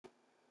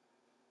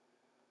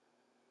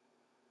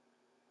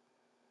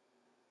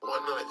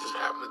night just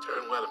happened to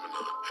turn Letterman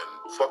on,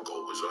 and Fucko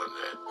was on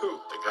that. Who?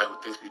 The guy who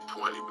thinks he's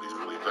 20, but he's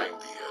really 90.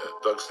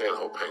 Doug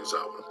Stanhope hangs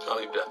out with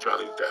him.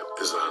 Johnny Depp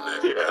is on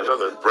there. Yeah,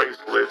 another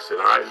bracelets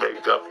and eye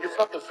makeup. You're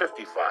fucking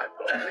 55,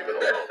 bro. Leave it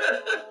alone.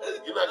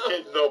 You're not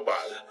kidding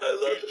nobody. I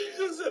love that you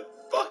just said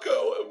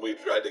Fucko, and we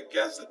tried to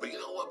guess it. But you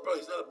know what, bro?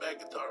 He's not a bad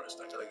guitarist.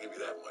 I gotta give you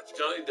that much.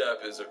 Johnny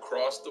Depp is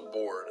across the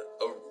board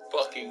a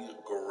fucking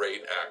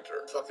great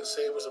actor. Fucking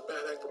say it was a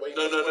bad actor.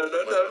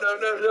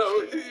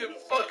 No.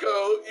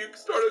 Fucko. You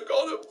started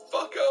calling him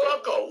Fucko.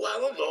 Fucko. Well, I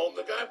don't know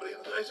the guy, but he's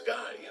a nice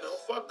guy. You know,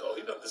 Fucko.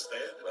 He'd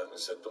understand.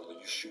 Letterman said to him, when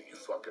you shoot your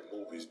fucking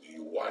movies, do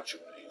you watch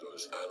them? And he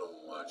goes, I don't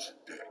watch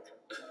dick.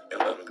 And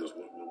Letterman goes,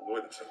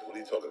 wait a second. What are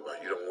you talking about?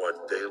 You don't watch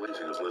dailies?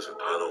 He goes, listen,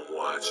 I don't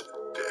watch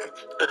dick.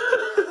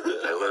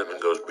 And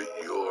Letterman goes, but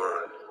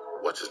you're...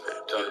 What's his name?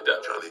 Johnny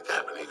Depp. Johnny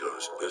Depp. And he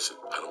goes, listen,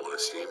 I don't want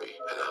to see me,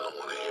 and I don't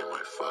want to hear my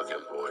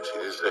fucking voice.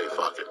 He didn't say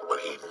fucking, but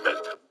he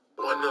meant it.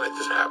 One night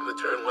just happened to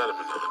turn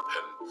Letterman on,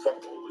 and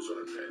Fucko was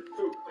on that.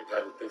 Who? The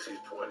guy who thinks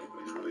he's 20, but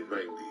he's really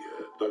 90.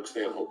 Doug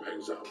Stanhope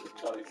hangs out with him.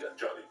 Johnny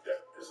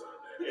Depp is on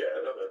there.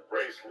 Yeah, another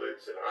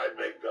bracelets and eye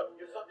makeup.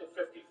 You're fucking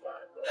 55,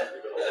 bro. Leave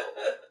it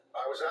alone.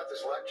 I was at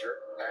this lecture,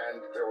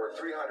 and there were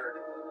 300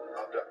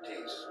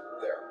 abductees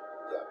there.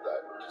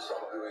 That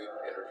some who he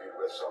interviewed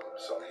with, some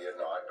he had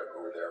not, but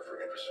who were there for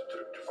interested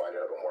to find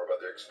out more about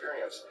their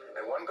experience.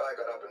 And one guy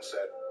got up and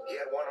said he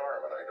had one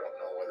arm, and I don't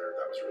know whether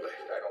that was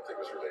related. I don't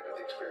think it was related to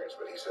the experience,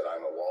 but he said,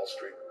 I'm a Wall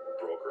Street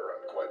broker.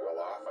 I'm quite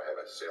well off. I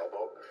have a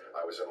sailboat.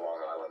 I was in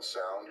Long Island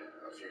Sound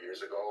a few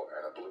years ago,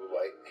 and a blue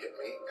light hit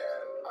me,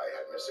 and I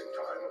had missing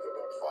time of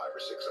about 5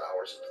 or 6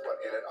 hours.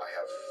 But in it, I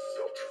have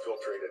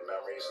filtrated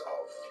memories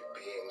of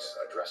beings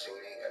addressing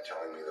me and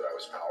telling me that I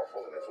was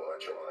powerful and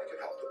influential and I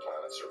could help the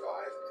planet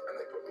survive. And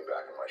they put me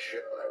back in my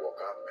ship when I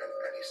woke up,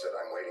 and he said,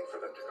 I'm waiting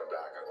for them to come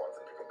back. I want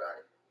them to come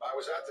back. I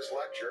was at this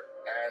lecture,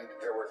 and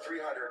there were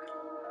 300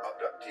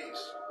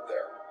 abductees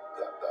there.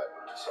 That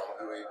some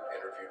who he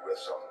interviewed with,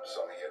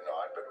 some he had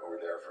not, but who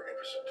were there for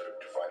interested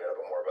to find out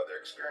more about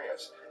their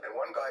experience. And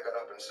one guy got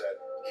up and said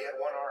he had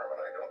one arm, and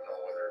I don't know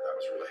whether that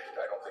was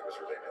related. I don't think it was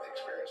related to the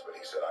experience, but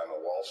he said, I'm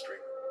a Wall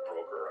Street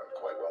broker. I'm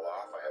quite well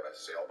off. I have a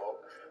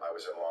sailboat. I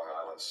was in Long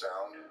Island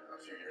Sound a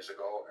few years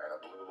ago, and a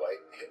blue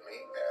light hit me,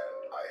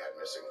 and I had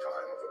missing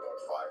time of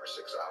about 5 or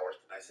 6 hours.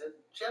 I said,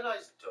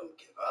 Jedis don't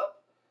give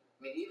up.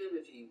 I mean, even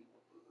if he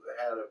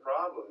had a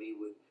problem, he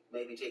would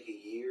maybe take a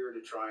year to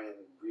try and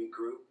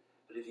regroup.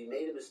 But if he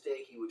made a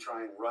mistake, he would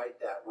try and right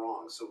that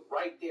wrong. So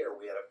right there,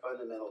 we had a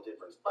fundamental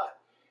difference. But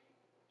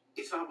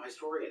it's not my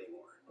story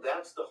anymore.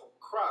 That's the whole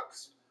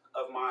crux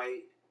of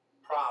my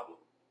problem.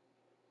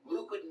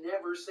 Luke would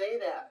never say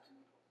that.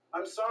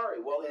 I'm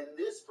sorry. Well, in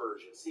this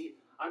version, see,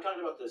 I'm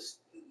talking about the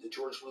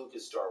George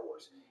Lucas Star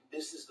Wars.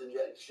 This is the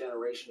next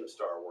generation of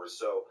Star Wars.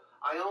 So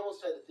I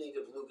almost had to think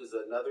of Luke as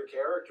another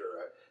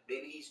character.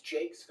 Maybe he's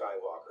Jake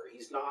Skywalker.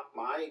 He's not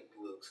my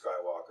Luke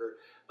Skywalker,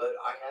 but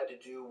I had to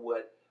do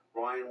what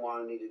Ryan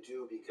wanted me to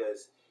do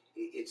because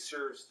it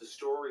serves the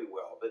story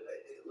well. But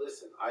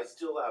listen, I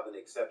still haven't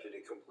accepted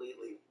it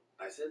completely.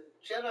 I said,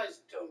 Jedis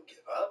don't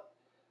give up.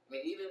 I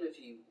mean, even if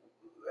he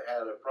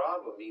had a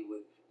problem, he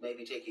would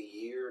maybe take a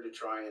year to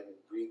try and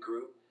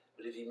regroup.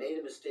 But if he made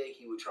a mistake,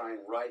 he would try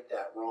and right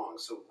that wrong.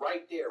 So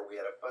right there, we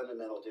had a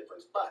fundamental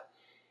difference. But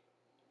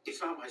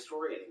it's not my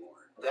story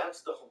anymore.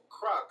 That's the whole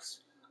crux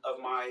of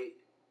my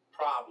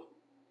problem.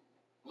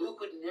 Luke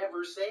would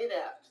never say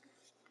that.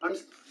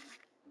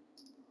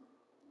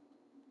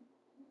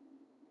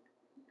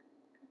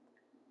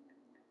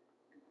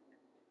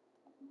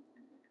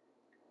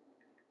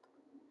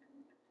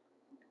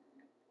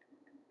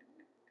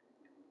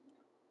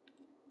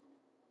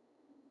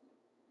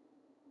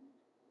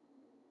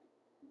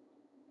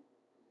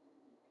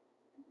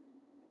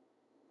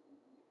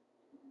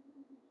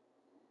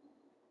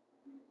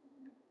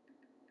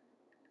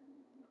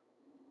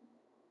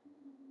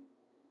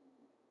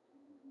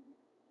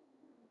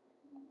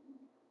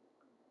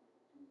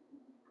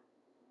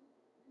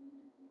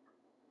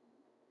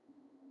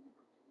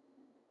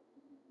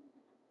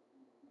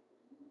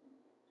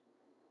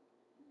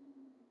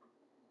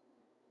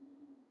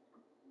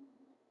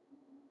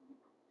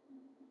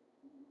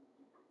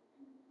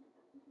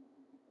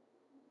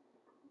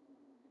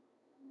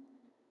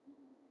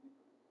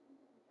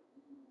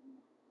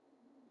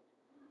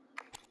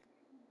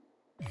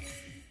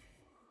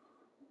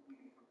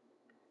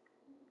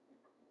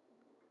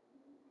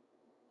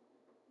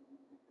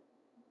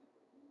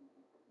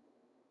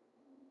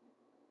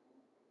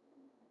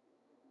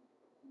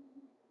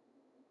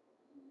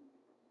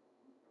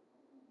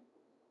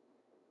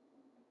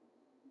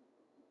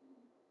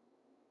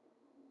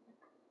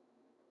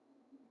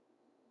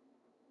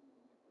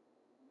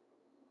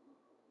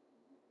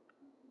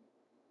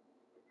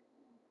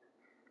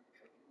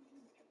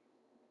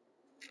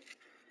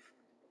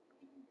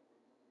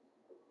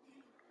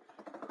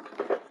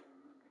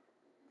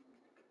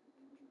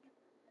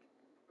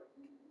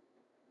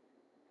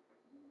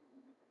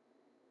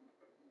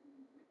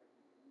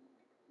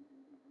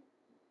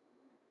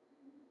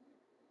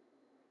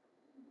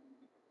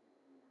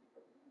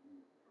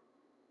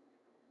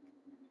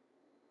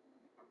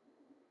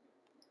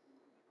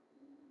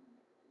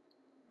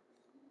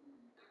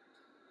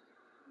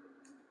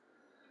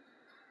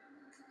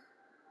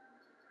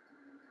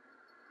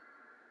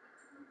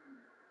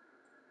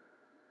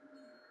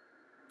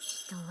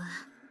 人は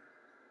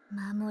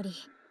守り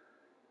助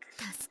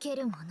け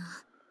るもの。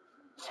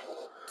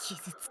傷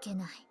つけ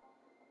ない。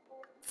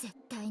絶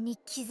対に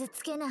傷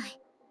つけない。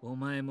お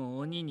前も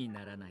鬼に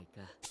ならないか。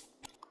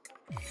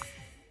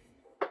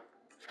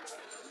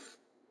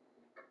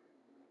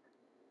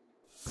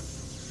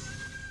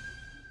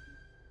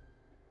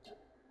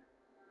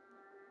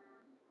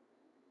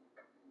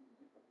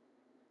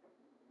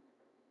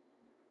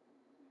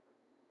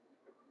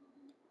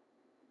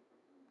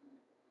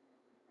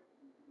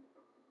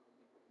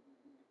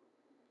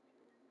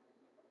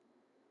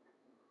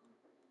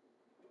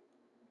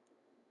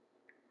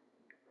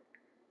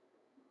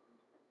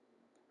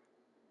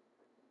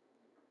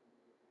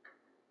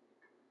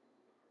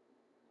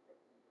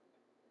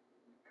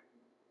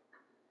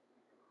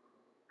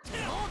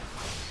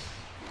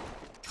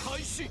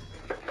開始。こ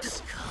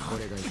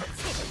れがいい。こ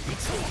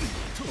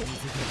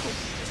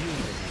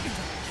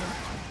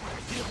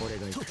れ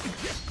がいい。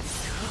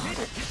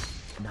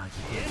なぎ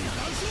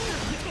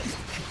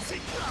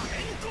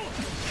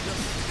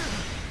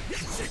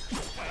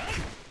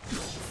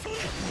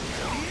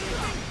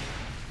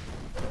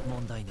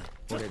問題ない。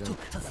これがいい。こ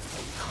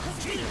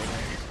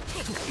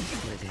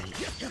れでいい。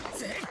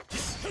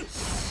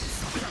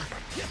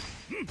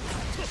赤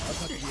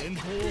き炎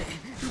鵬をお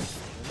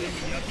目に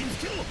焼き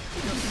付けろ。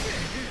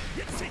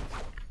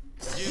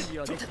準備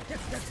はできた。任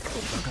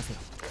せろ。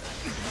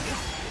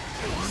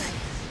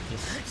よ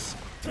し。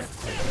責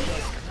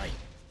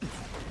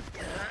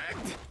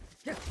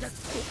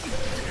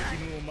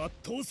務を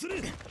全うする。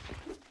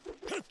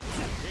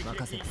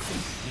任せろ。水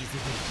分。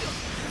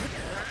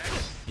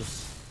よし。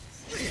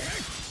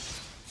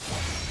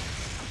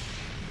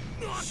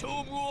勝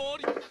負あ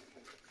り。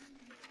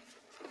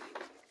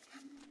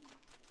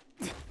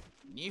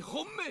2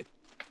本目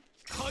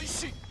開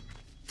始。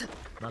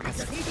任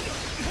せろ。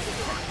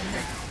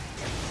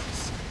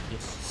よ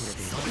し、これ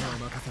でいい。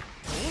任せろ。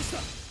どうした。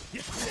こ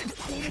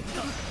う思った。前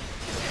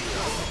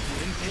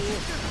方を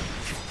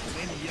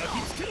目に焼き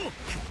付けろ。おっ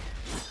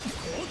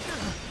た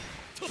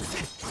と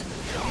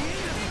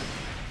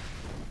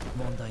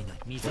問題ない。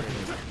水がいい。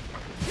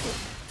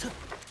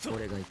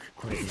俺が行く。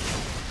これでいい。これ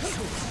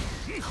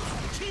で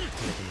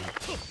い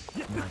い。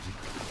なぎ。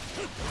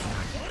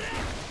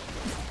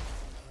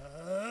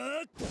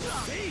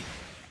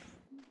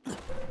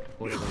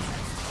俺が行く。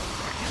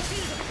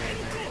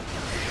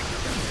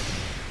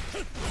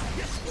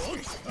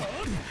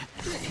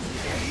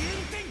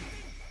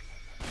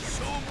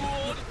勝負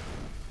あり。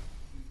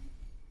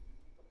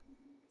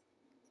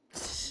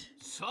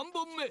3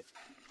本目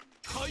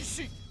開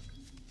始。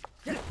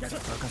任せろ。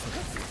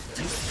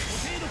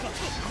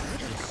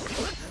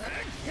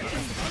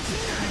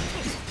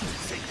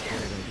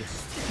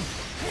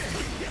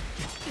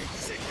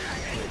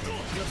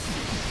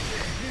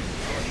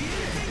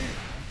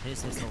平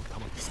静さを保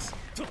つ。任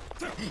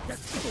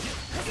せろ。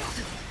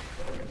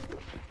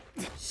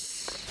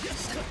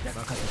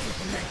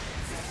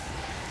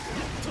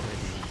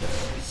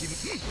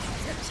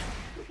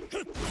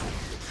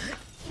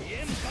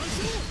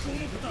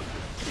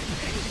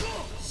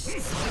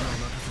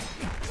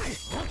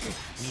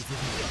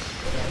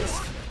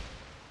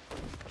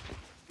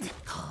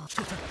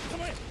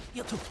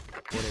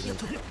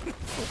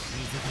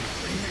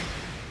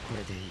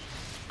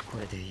こ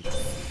れでいい。全てを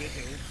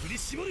振り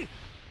絞る。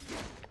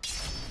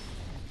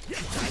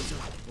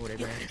俺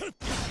がやる。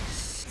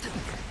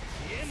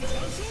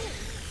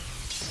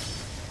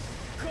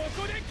こ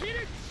こで切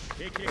る。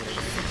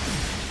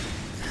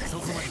そ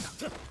こまでだ。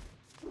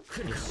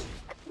よし。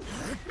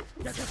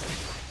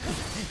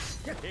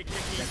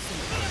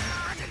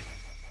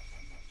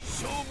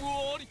勝負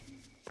あり。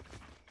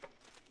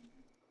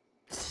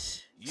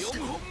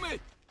4本目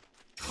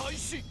開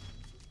始。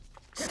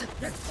任せろ。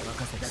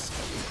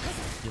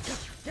よし。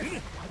任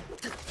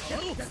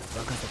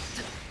せろ。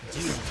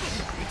10人。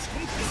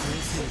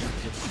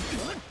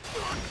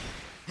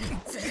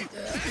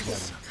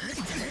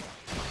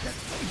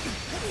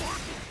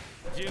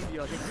準備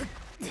はできた。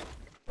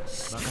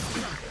任せろ。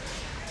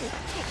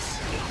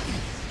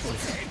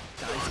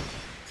大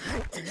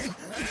丈夫。これでいい。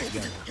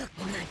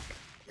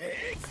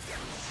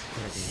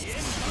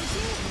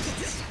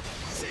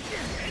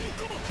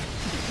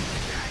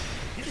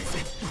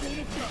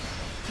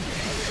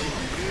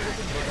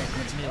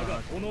ま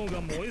だ炎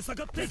が燃え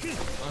盛っていく。あ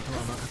と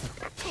は任せろ。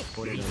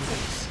俺が行く。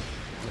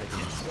これ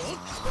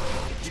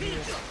でいい。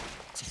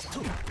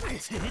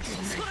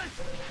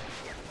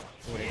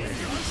俺が行く。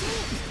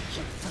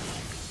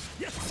こ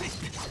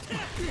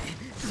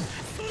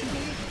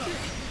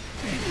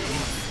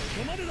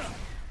こまでだ。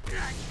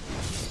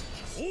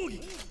奥義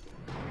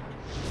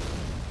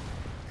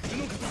九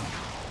の方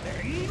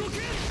煉獄。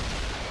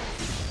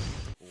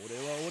俺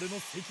は俺の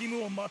責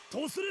務を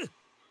全うする。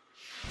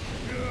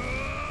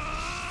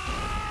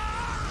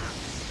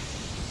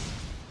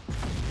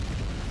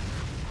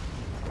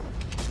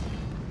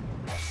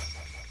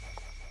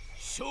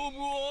勝負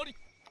あり。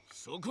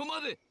そこ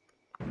まで。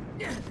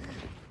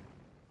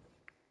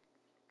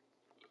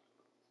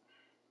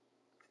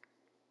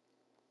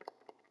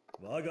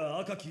我が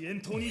赤き炎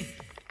闘に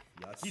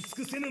焼き尽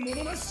くせぬも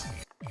のなし。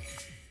開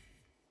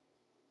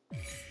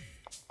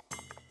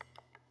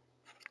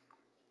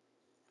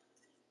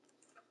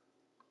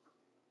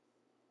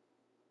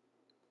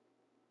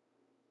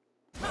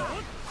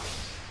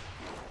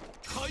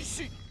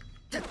始。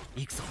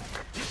行くぞ。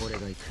俺が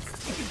行く。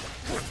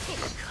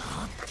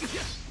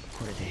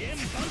これで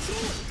水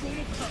俺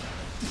が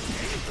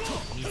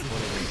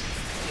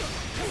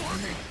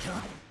行く。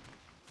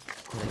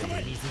これで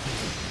水着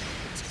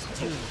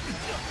10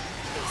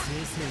生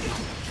成力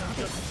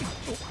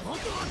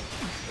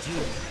10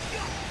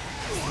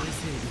生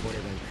成力俺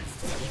が行く。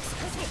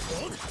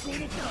これ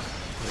で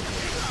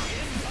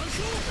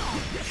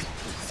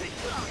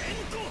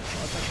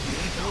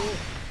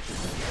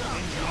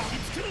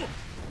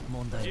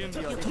問題ない。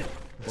俺が行く。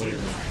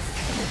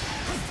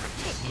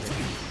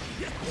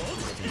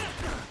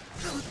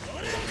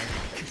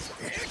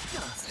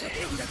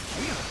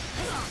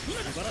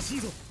素晴らしい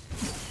ぞ。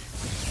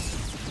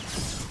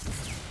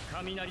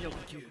雷の呼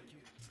吸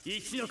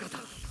一の型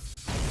霹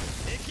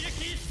靂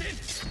一戦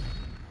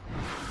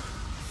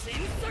新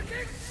作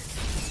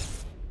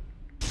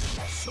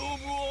勝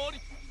負あり。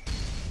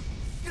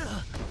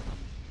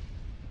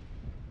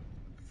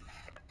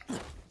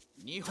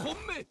2本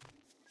目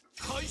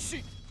開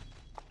始。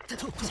俺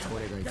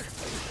が行く。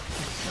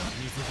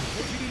水着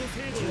の精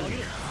度を上げ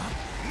ろ。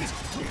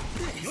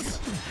よし。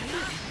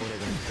俺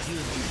が行く。10の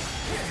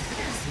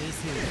生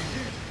成力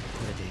こ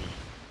れでいい。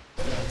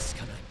やるしか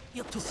ない。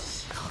やっと。任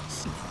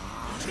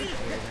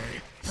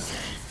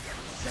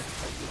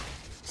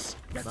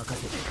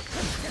せて。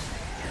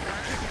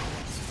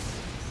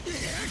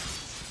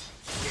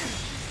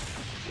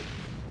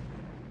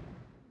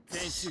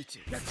全集中。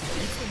いつでも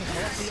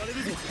変わってやれる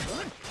ぞ。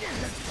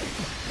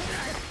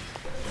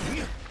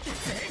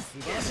素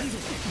晴らしいぞ。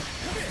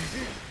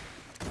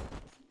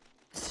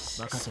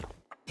任せろ。こ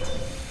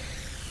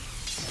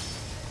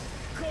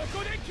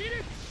こで切る。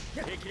霹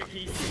靂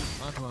一閃。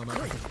あとは任せ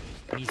ろ。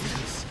水着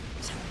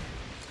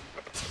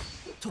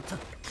取った。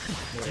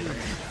俺が先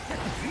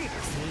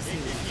生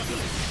を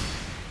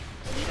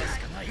今し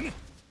かない。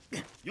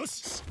よし。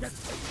呼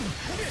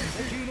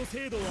吸の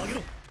精度を上げ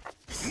ろ。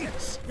任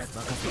せろ。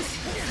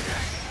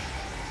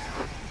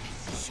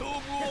勝負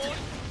あり。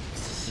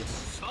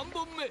3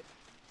本目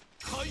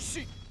開始。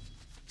よし。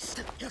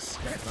任せ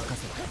ろ。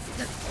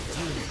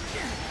10年。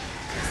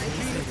呼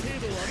吸の精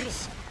度を上げろ。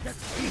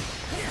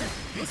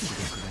気力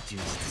が充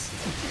実して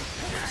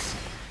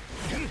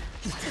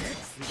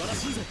素晴らし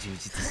いぞ。充実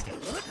して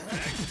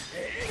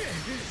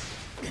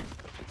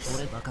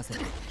俺任せ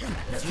ろ。10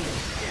年。先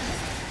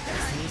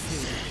生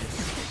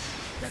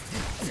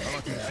を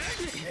慌てる。練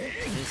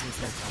習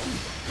された。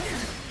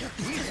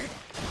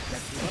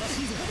素晴らし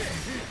いぞ。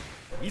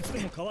いつで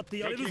も変わって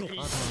やれるぞ。あとは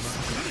任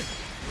せろ。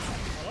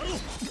変わろう。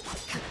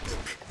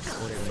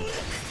俺が行く。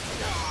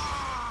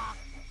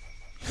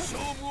勝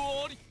負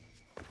あり。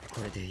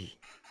これでいい。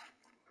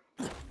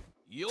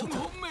4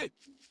本目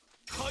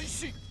開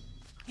始。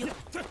俺が行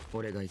く。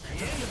俺が行く。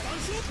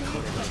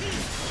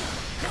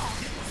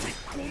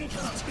これで俺が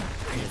行く。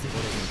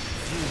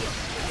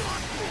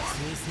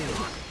先生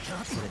は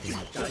それでいい。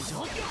大丈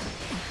夫。10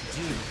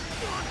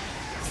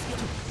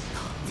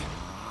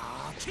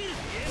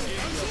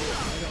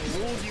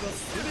奥義は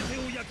全て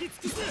を焼き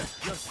尽くす。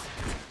よし。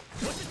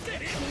落ち着け。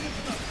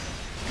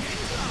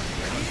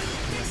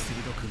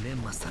鋭く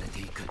連磨されて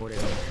いく。俺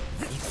が行く。ど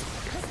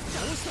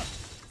うした。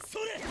そ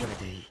れ。これ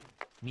でいい。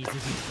水着10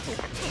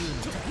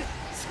の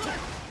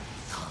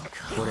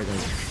俺が行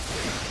く。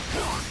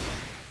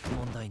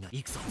問題ない。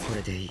行くぞ。こ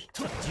れでいい。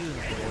10の俺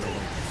が行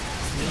く。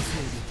先生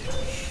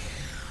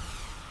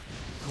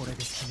これで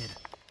決める。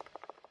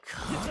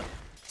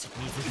水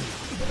着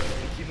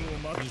気分を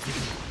待つ。水着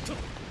行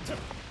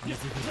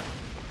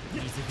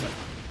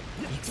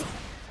くぞ。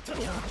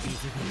水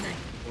着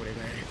俺が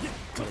やる。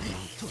これでいい。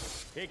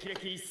霹靂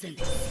一閃全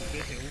て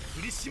を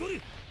振り絞る。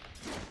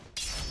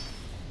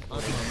あと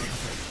は任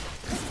せ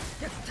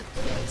る。や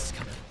るしか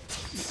ない。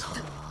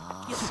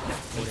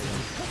俺が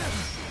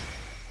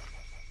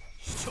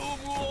勝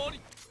負あり。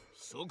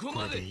そこ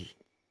まで。これでいい。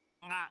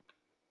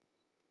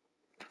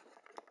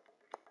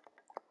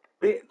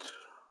Bitch.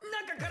 な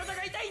んか体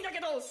が痛いんだけ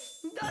ど、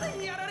誰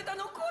にやられた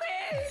のこ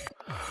れ。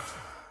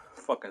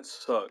 Fucking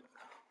suck.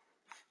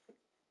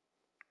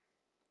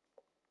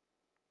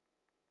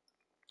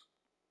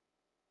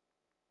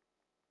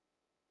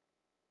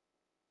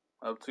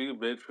 Up to you,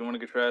 bitch. You want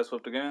to get your ass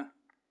whipped again?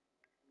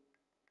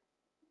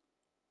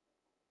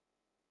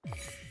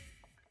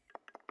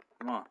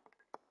 Come on.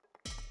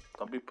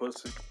 Don't be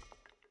pussy.